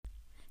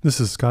This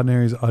is Scott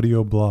Nary's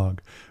audio blog.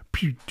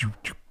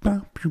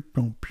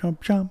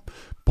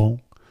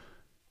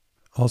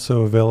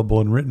 Also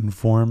available in written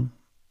form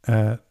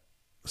at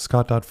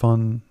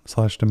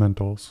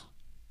scott.fun/dementals.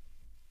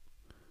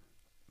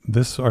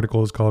 This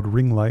article is called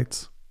Ring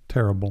Lights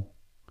Terrible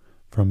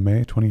from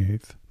May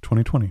 28th,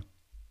 2020.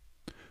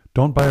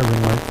 Don't buy a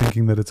ring light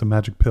thinking that it's a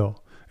magic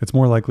pill. It's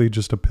more likely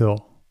just a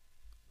pill.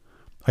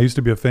 I used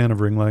to be a fan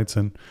of ring lights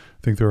and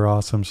think they were an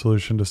awesome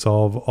solution to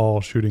solve all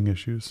shooting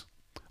issues.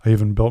 I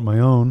even built my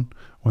own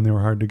when they were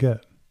hard to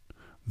get.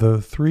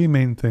 The three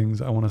main things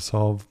I want to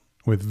solve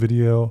with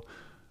video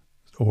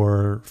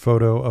or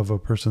photo of a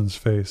person's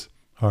face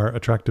are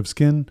attractive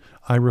skin,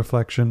 eye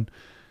reflection,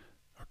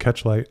 or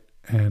catch light,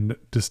 and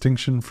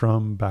distinction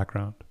from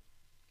background.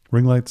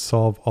 Ring lights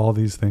solve all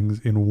these things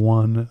in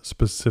one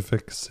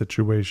specific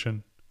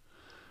situation.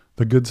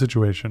 The good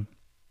situation.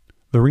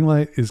 The ring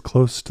light is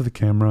close to the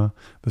camera,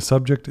 the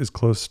subject is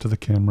close to the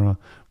camera,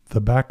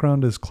 the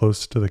background is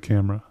close to the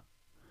camera.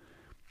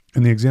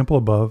 In the example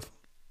above,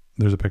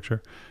 there's a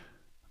picture.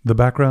 The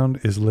background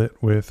is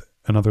lit with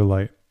another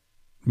light,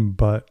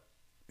 but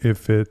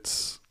if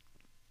it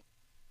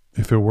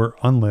were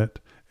unlit,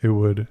 it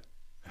would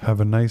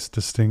have a nice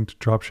distinct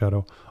drop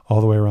shadow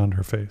all the way around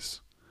her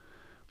face.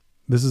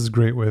 This is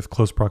great with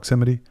close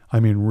proximity. I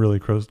mean really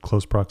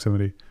close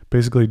proximity.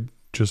 Basically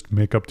just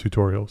makeup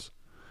tutorials.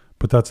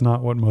 But that's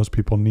not what most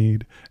people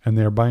need, and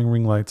they are buying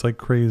ring lights like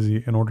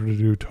crazy in order to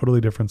do totally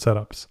different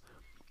setups.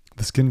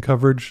 The skin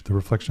coverage, the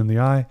reflection in the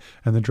eye,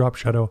 and the drop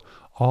shadow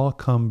all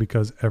come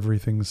because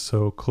everything's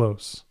so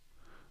close.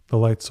 The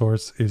light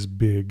source is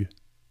big.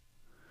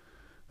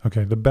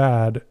 Okay, the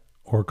bad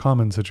or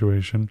common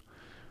situation.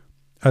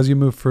 As you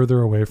move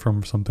further away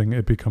from something,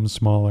 it becomes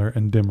smaller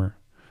and dimmer.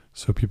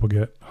 So people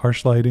get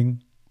harsh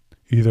lighting,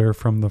 either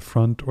from the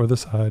front or the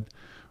side,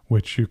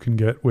 which you can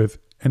get with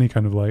any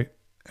kind of light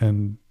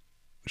and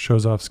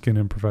shows off skin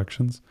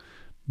imperfections.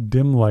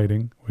 Dim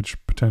lighting,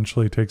 which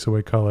potentially takes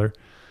away color.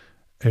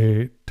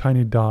 A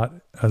tiny dot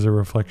as a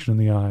reflection in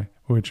the eye,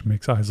 which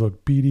makes eyes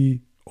look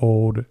beady,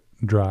 old,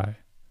 dry.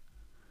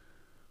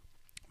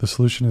 The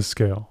solution is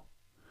scale.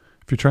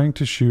 If you're trying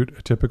to shoot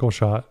a typical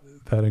shot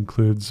that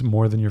includes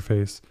more than your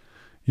face,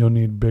 you'll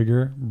need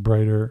bigger,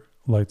 brighter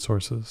light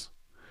sources.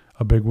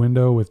 A big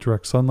window with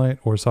direct sunlight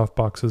or soft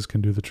boxes can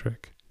do the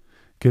trick.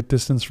 Get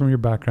distance from your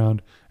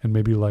background and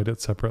maybe light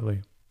it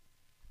separately.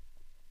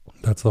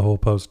 That's the whole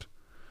post.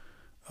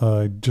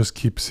 I just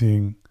keep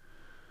seeing,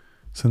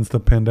 since the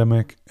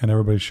pandemic and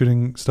everybody's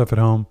shooting stuff at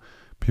home,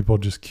 people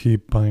just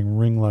keep buying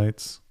ring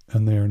lights,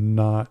 and they're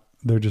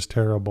just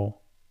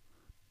terrible.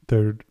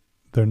 They're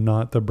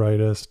not the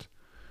brightest.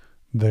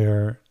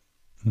 They're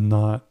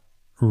not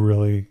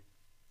really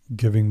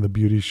giving the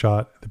beauty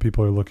shot that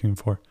people are looking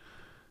for.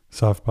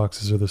 Soft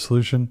boxes are the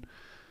solution.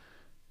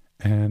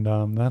 And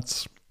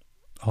that's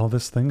all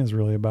this thing is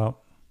really about.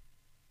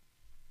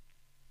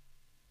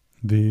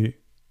 The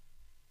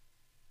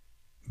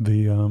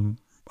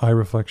eye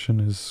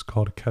reflection is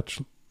called a catch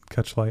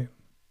light,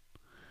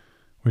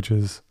 which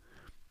is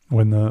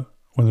when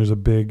there's a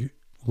big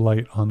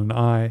light on an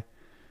eye.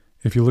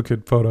 If you look at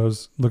a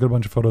bunch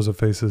of photos of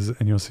faces,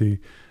 and you'll see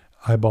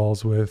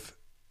eyeballs with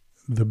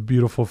the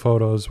beautiful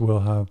photos will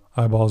have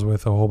eyeballs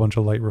with a whole bunch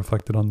of light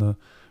reflected on the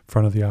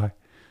front of the eye.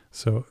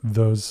 So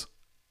those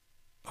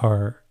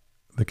are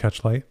the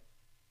catch light.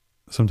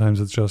 Sometimes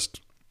it's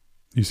just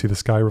you see the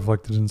sky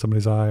reflected in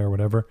somebody's eye or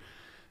whatever,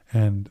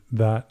 and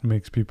that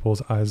makes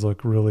people's eyes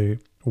look really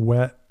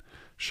wet,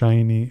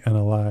 shiny, and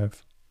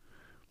alive.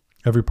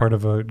 Every part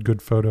of a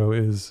good photo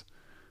is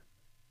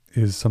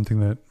something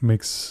that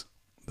makes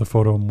the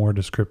photo more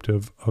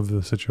descriptive of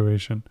the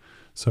situation.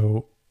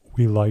 So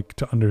we like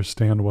to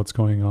understand what's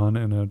going on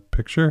in a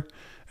picture,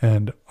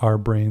 and our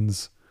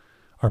brains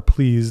are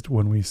pleased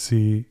when we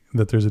see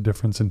that there's a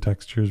difference in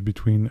textures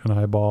between an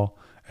eyeball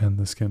and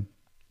the skin.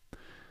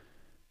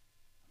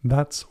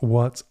 That's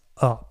what's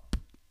up.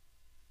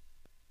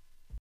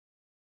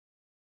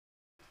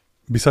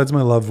 Besides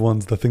my loved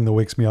ones, the thing that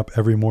wakes me up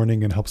every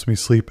morning and helps me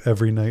sleep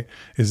every night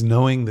is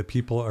knowing that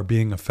people are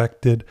being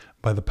affected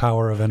by the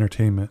power of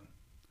entertainment.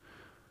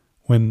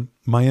 When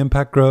my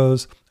impact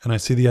grows and I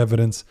see the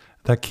evidence,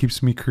 that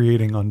keeps me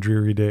creating on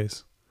dreary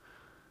days.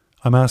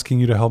 I'm asking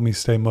you to help me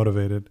stay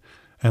motivated,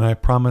 and I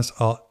promise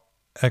I'll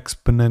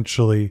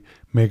exponentially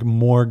make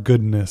more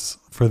goodness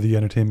for the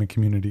entertainment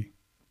community.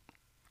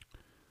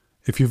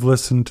 If you've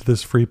listened to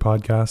this free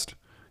podcast,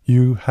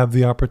 you have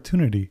the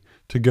opportunity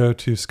to go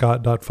to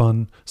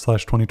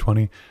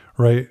scott.fun/2020,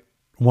 write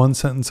one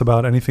sentence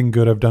about anything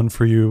good I've done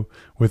for you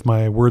with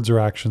my words or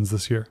actions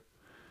this year.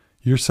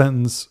 Your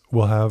sentence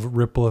will have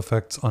ripple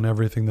effects on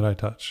everything that I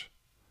touch.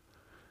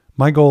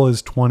 My goal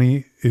is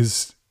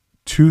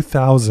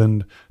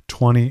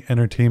 2,020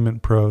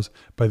 entertainment pros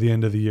by the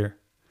end of the year.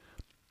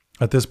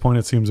 At this point,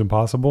 it seems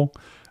impossible.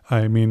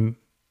 I mean,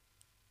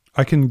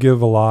 I can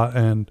give a lot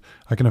and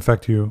I can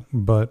affect you,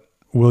 but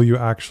will you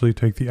actually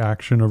take the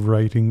action of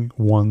writing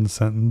one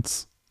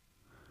sentence?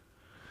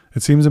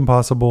 It seems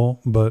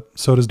impossible, but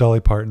so does Dolly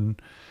Parton,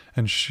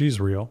 and she's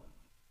real,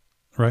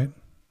 right?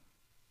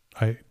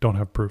 I don't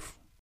have proof.